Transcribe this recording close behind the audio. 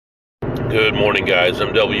Good morning, guys.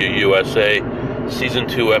 I'm E107, Season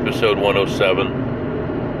 2, Episode 107.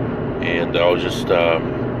 And I was just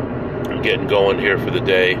getting going here for the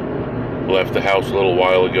day. Left the house a little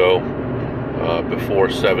while ago, before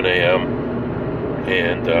 7 a.m.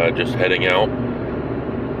 And just heading out.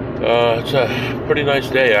 It's a pretty nice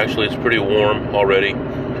day, actually. It's pretty warm already.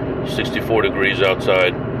 64 degrees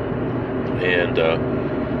outside. And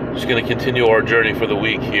just going to continue our journey for the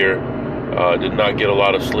week here. Did not get a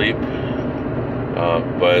lot of sleep.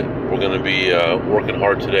 But we're going to be working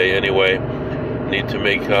hard today anyway. Need to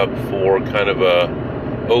make up for kind of a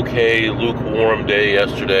okay, lukewarm day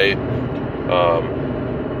yesterday.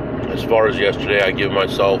 As far as yesterday, I give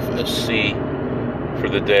myself a C for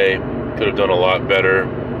the day. Could have done a lot better.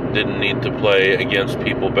 Didn't need to play against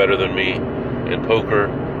people better than me in poker.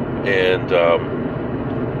 And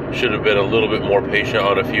should have been a little bit more patient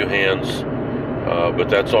on a few hands. But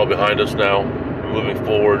that's all behind us now. Moving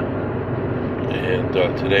forward. And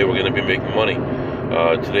today we're going to be making money.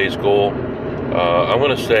 Today's goal, I'm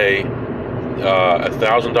going to say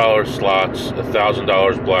 $1,000 slots,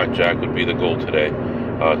 $1,000 blackjack would be the goal today.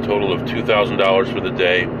 A total of $2,000 for the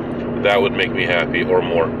day. That would make me happy, or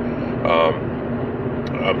more.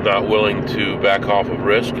 I'm not willing to back off of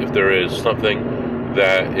risk. If there is something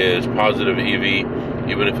that is positive EV,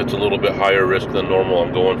 even if it's a little bit higher risk than normal,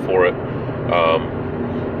 I'm going for it.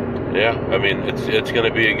 Yeah, I mean, it's going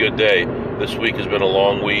to be a good day. This week has been a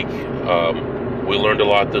long week. We learned a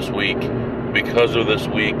lot this week. Because of this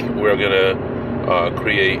week, we're going to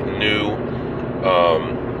create new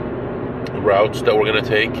routes that we're going to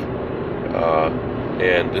take.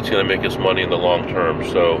 And it's going to make us money in the long term.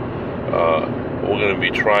 So we're going to be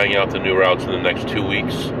trying out the new routes in the next 2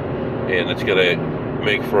 weeks. And it's going to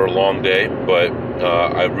make for a long day. But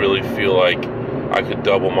I really feel like I could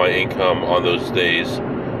double my income on those days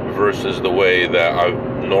versus the way that I've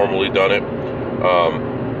normally done it.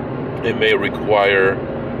 It may require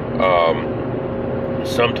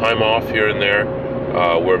some time off here and there,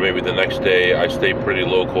 where maybe the next day I stay pretty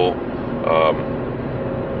local.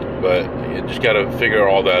 But you just got to figure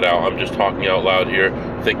all that out. I'm just talking out loud here,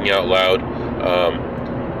 thinking out loud.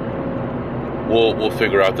 We'll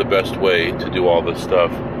figure out the best way to do all this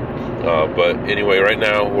stuff. But anyway, right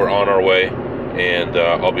now we're on our way, and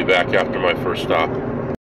I'll be back after my first stop.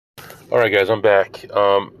 Alright guys, I'm back.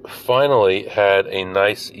 Finally had a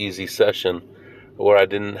nice, easy session where I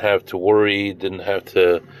didn't have to worry, didn't have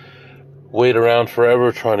to wait around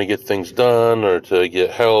forever trying to get things done or to get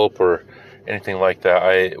help or anything like that.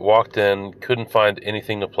 I walked in, couldn't find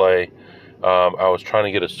anything to play. I was trying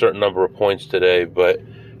to get a certain number of points today, but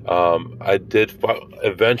I did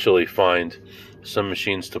eventually find some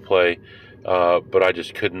machines to play, but I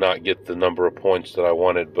just could not get the number of points that I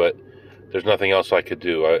wanted. But there's nothing else I could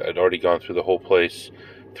do. I'd already gone through the whole place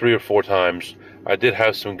 3 or 4 times. I did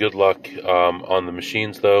have some good luck on the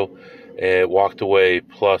machines, though, and walked away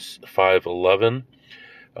plus 511.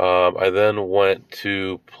 I then went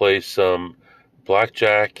to play some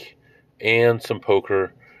blackjack and some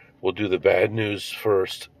poker. We'll do the bad news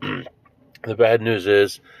first. The bad news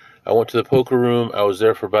is I went to the poker room. I was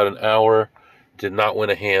there for about an hour. Did not win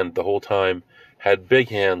a hand the whole time. Had big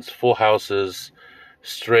hands, full houses,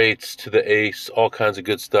 straights to the ace, all kinds of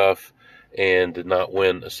good stuff, and did not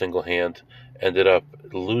win a single hand. Ended up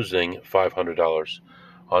losing $500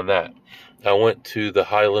 on that. I went to the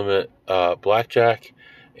high limit blackjack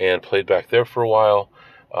and played back there for a while.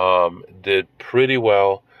 Did pretty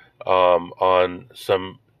well on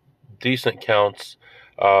some decent counts.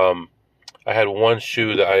 I had one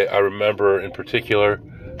shoe that I remember in particular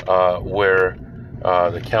where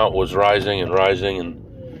the count was rising and rising, and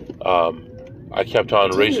I kept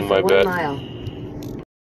on raising my bet.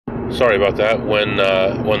 Sorry about that. When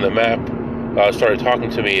the map started talking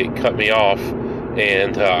to me, it cut me off,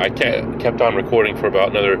 and I kept on recording for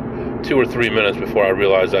about another 2 or 3 minutes before I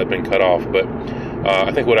realized I'd been cut off. But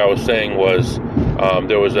I think what I was saying was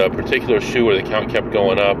there was a particular shoe where the count kept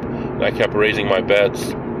going up, and I kept raising my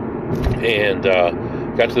bets, and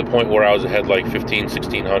got to the point where I was ahead like 15,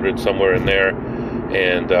 1600, somewhere in there,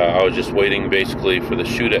 and I was just waiting basically for the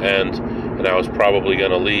shoe to end, and I was probably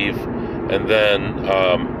going to leave. And then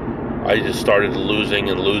I just started losing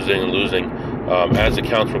and losing and losing. As the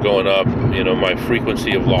counts were going up, my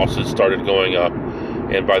frequency of losses started going up,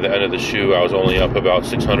 and by the end of the shoe, I was only up about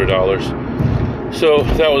 $600. So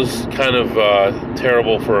that was kind of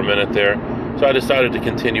terrible for a minute there. So I decided to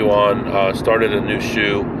continue on, started a new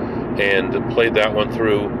shoe, and played that one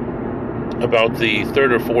through. About the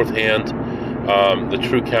 3rd or 4th hand, the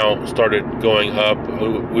true count started going up.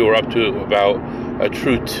 We were up to about a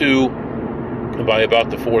true 2 by about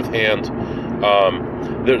the 4th hand.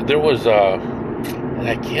 there was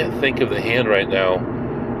I can't think of the hand right now.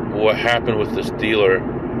 What happened with this dealer?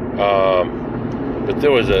 But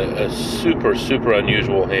there was a super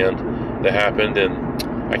unusual hand that happened, and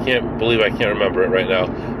I can't believe I can't remember it right now.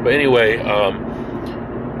 But anyway,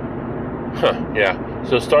 yeah.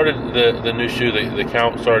 So started the new shoe. The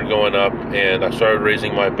count started going up, and I started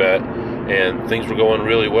raising my bet, and things were going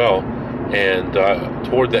really well. And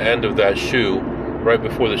toward the end of that shoe, right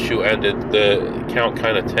before the shoe ended, the count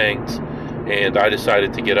kind of tanked, and I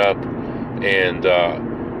decided to get up. And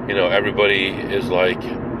everybody is like,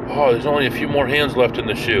 "Oh, there's only a few more hands left in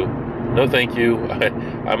the shoe." No, thank you.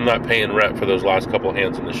 I'm not paying rent for those last couple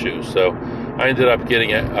hands in the shoe. So I ended up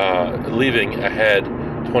leaving ahead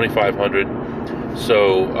 2,500.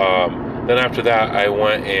 So then after that, I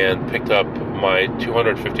went and picked up my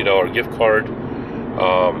 $250 gift card.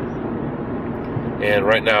 And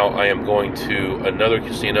right now I am going to another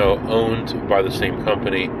casino owned by the same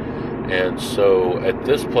company. And so at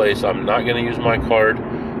this place, I'm not going to use my card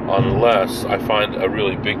unless I find a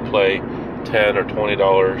really big play, $10 or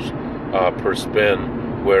 $20 per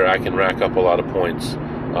spin, where I can rack up a lot of points.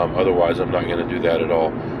 Otherwise, I'm not going to do that at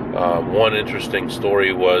all. One interesting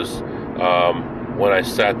story was when I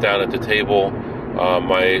sat down at the table,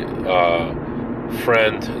 my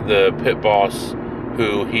friend, the pit boss,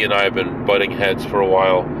 who he and I have been butting heads for a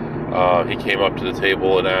while, he came up to the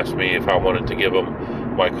table and asked me if I wanted to give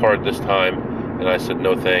him my card this time, and I said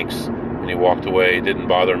no thanks, and he walked away. It didn't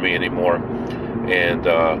bother me anymore, and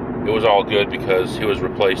it was all good because he was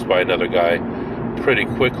replaced by another guy pretty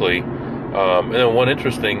quickly. And then one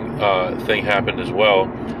interesting thing happened as well,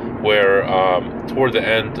 where toward the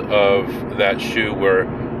end of that shoe where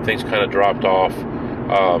things kind of dropped off,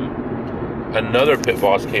 another pit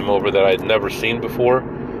boss came over that I'd never seen before,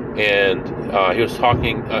 and he was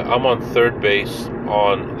talking. I'm on third base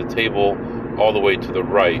on the table all the way to the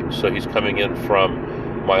right, so he's coming in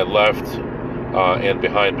from my left and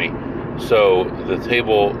behind me. So the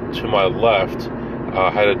table to my left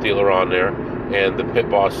had a dealer on there, and the pit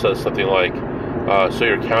boss says something like, "So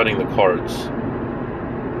you're counting the cards?"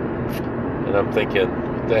 And I'm thinking,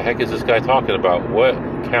 what the heck is this guy talking about? What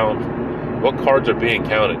cards are being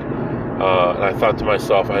counted? And I thought to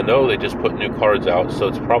myself, I know they just put new cards out, so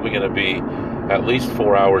it's probably going to be at least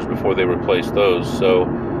 4 hours before they replace those. So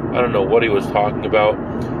I don't know what he was talking about.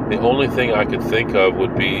 The only thing I could think of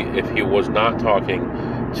would be if he was not talking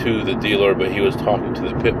to the dealer, but he was talking to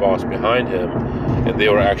the pit boss behind him, and they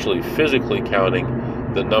were actually physically counting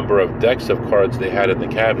the number of decks of cards they had in the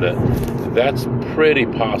cabinet. That's pretty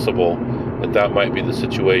possible that might be the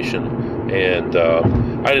situation. And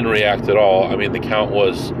I didn't react at all. I mean, the count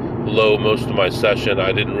was low most of my session.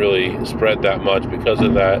 I didn't really spread that much because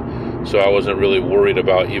of that, so I wasn't really worried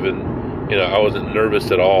about even, I wasn't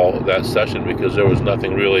nervous at all that session because there was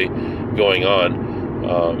nothing really going on.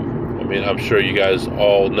 I mean, I'm sure you guys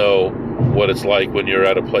all know what it's like when you're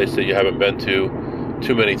at a place that you haven't been to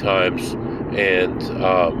too many times, and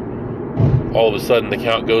all of a sudden the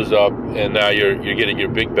count goes up, and now you're getting your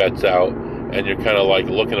big bets out, and you're kind of like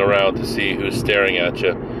looking around to see who's staring at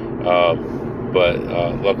you. But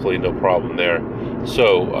luckily no problem there.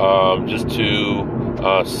 So just to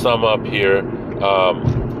sum up here,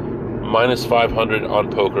 minus 500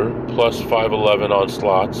 on poker, plus 511 on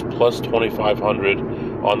slots, plus 2,500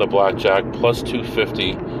 on the blackjack, plus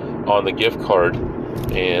 250 on the gift card.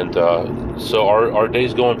 And so our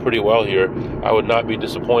day's going pretty well here. I would not be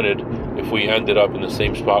disappointed if we ended up in the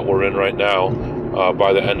same spot we're in right now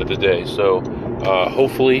by the end of the day. So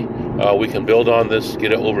hopefully we can build on this,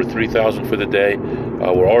 get it over 3,000 for the day.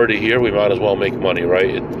 We're already here. We might as well make money, right?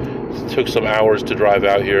 It took some hours to drive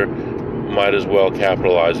out here. Might as well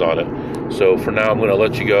capitalize on it. So for now, I'm going to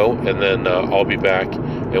let you go, and then I'll be back,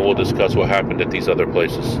 and we'll discuss what happened at these other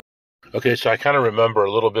places. Okay, so I kind of remember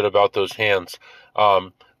a little bit about those hands.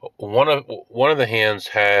 One of the hands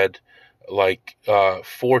had like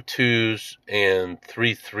 4 2s and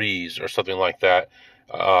 3 3s or something like that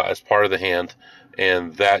as part of the hand,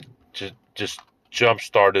 and that just jump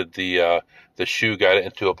started the shoe, got it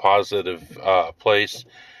into a positive place.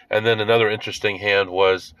 And then another interesting hand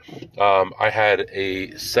was I had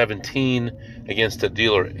a 17 against a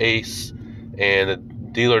dealer ace, and the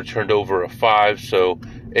dealer turned over a 5, so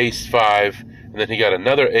ace 5, and then he got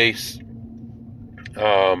another ace.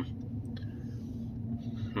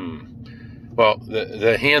 Well,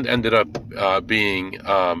 the hand ended up being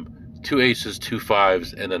 2 aces, 2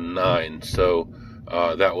 5s, and a 9. So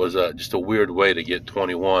that was just a weird way to get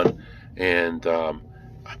 21. And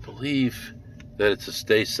I believe that it's a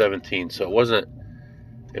stay 17. So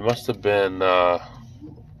it must have been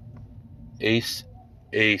ace,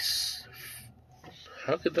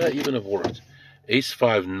 How could that even have worked? Ace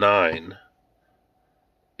 5, 9,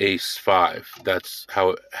 Ace 5. That's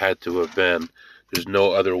how it had to have been. There's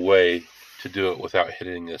no other way to do it without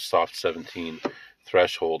hitting a soft 17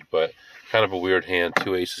 threshold, but kind of a weird hand.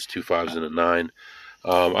 2 aces, 2 5s, and a 9.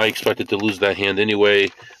 I expected to lose that hand anyway.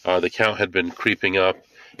 The count had been creeping up.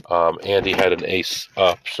 Andy had an ace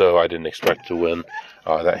up, so I didn't expect to win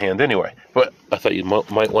that hand anyway. But I thought you might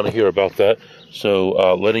want to hear about that.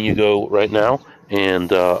 So letting you go right now,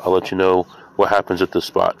 and I'll let you know what happens at this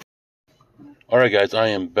spot. All right, guys, I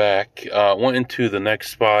am back. Went into the next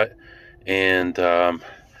spot, and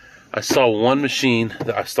I saw one machine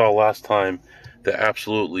that I saw last time that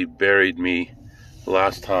absolutely buried me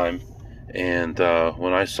last time. And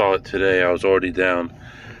when I saw it today, I was already down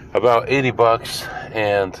about 80 bucks.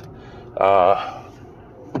 And,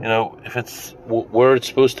 you know, if it's where it's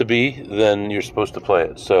supposed to be, then you're supposed to play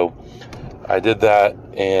it. So I did that,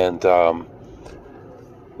 and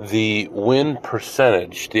the win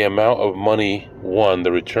percentage, the amount of money won,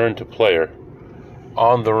 the return to player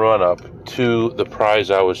on the run-up to the prize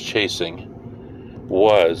I was chasing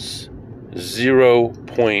was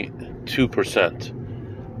 0.2%.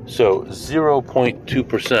 So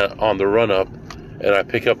 0.2% on the run-up, and I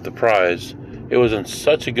pick up the prize. It was in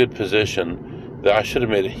such a good position that I should have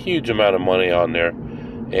made a huge amount of money on there,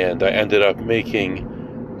 and I ended up making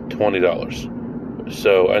 $20.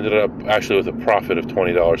 So I ended up actually with a profit of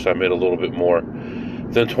 $20, so I made a little bit more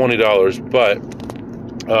than $20, but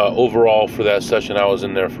overall for that session I was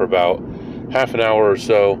in there for about half an hour or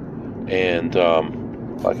so, and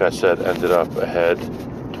like I said, ended up ahead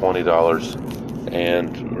 $20,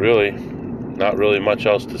 and really not really much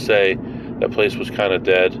else to say. That place was kind of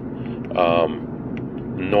dead.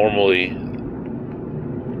 Normally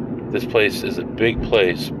this place is a big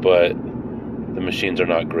place, but the machines are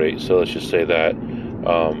not great, so let's just say that.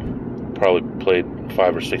 Probably played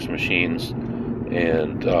 5 or 6 machines,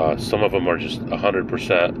 and some of them are just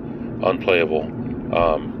 100% unplayable.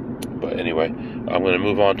 But anyway, I'm going to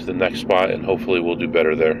move on to the next spot, and hopefully we'll do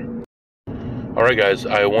better there. Alright, guys,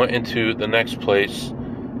 I went into the next place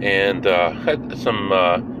and had some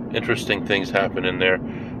interesting things happen in there.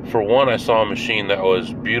 For one, I saw a machine that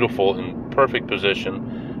was beautiful, in perfect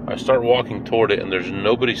position. I start walking toward it, and there's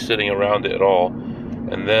nobody sitting around it at all.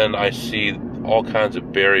 And then I see all kinds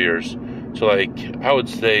of barriers. So, like, I would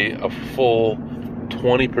say a full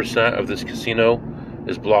 20% of this casino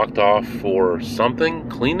is blocked off for something,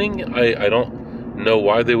 cleaning. I don't know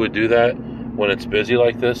why they would do that when it's busy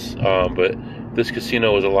like this, but this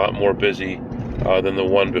casino is a lot more busy than the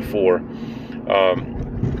one before.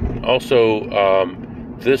 Also,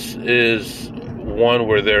 this is one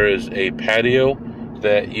where there is a patio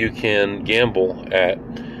that you can gamble at,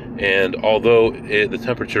 and although the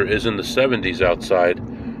temperature is in the 70s outside,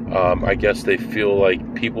 I guess they feel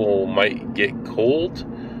like people might get cold,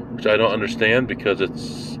 which I don't understand because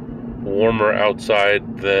it's warmer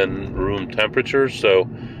outside than room temperature, so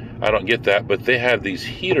I don't get that. But they have these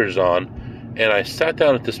heaters on, and I sat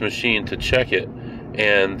down at this machine to check it,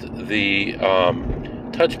 and the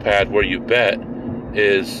touchpad where you bet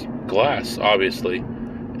is glass, obviously,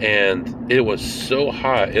 and it was so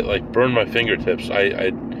hot it like burned my fingertips.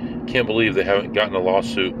 I can't believe they haven't gotten a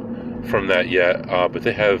lawsuit from that yet, but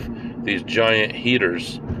they have these giant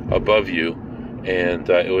heaters above you, and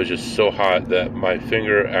it was just so hot that my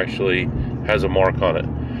finger actually has a mark on it.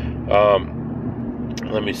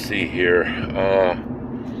 Let me see here.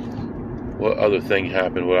 What other thing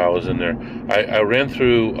happened when I was in there? I ran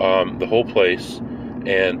through the whole place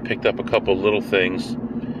and picked up a couple little things,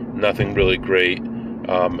 nothing really great,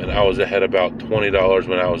 and I was ahead about $20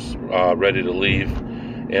 when I was ready to leave,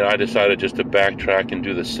 and I decided just to backtrack and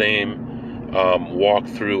do the same walk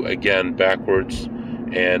through again backwards,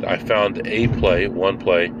 and I found one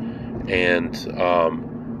play, and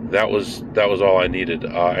that was all I needed.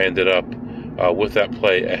 I ended up with that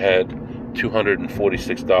play ahead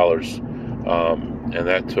 $246, and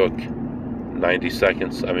that took 90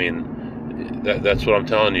 seconds. I mean, that's what I'm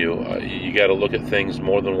telling you. You got to look at things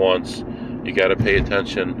more than once. You got to pay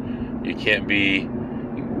attention. You can't be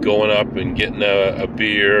going up and getting a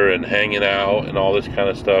beer and hanging out and all this kind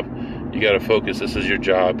of stuff. You got to focus. This is your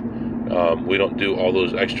job. We don't do all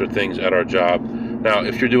those extra things at our job. Now,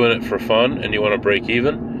 if you're doing it for fun and you want to break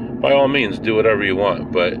even, by all means, do whatever you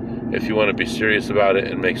want. But if you want to be serious about it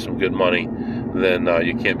and make some good money, then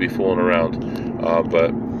you can't be fooling around.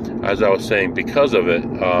 But as I was saying, because of it,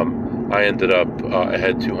 I ended up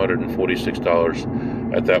ahead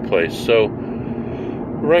 $246 at that place. So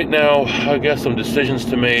right now, I got some decisions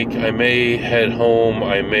to make. I may head home.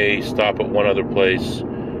 I may stop at one other place.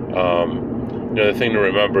 the thing to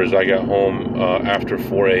remember is I got home after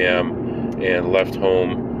 4 a.m. and left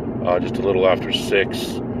home just a little after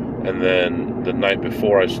 6. And then the night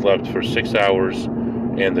before I slept for 6 hours.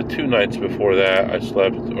 And the 2 nights before that I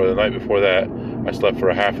slept, or the night before that, I slept for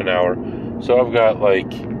a half an hour. So I've got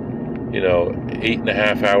like,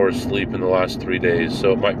 8.5 hours sleep in the last 3 days.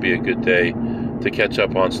 So it might be a good day to catch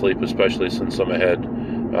up on sleep, especially since I'm ahead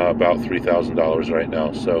about $3,000 right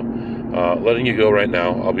now. So letting you go right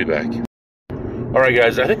now. I'll be back. All right,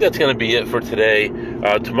 guys, I think that's going to be it for today.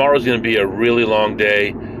 Tomorrow's going to be a really long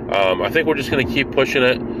day. I think we're just going to keep pushing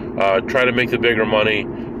it, try to make the bigger money,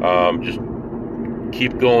 just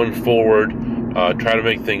keep going forward, try to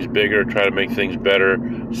make things bigger, try to make things better,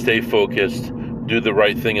 stay focused, do the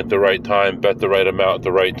right thing at the right time, bet the right amount at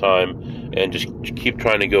the right time, and just keep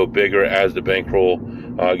trying to go bigger as the bankroll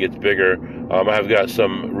gets bigger. I've got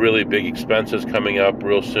some really big expenses coming up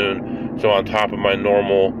real soon, so on top of my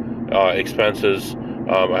normal expenses,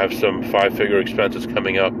 I have some 5-figure expenses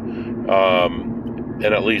coming up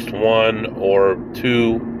in at least 1 or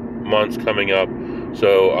 2 months coming up.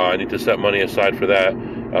 So I need to set money aside for that.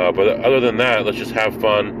 But other than that, let's just have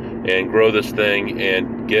fun and grow this thing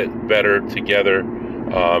and get better together,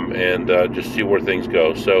 and just see where things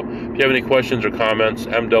go. So if you have any questions or comments,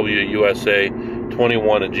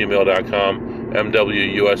 mwusa21@gmail.com,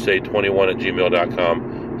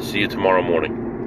 mwusa21@gmail.com. See you tomorrow morning.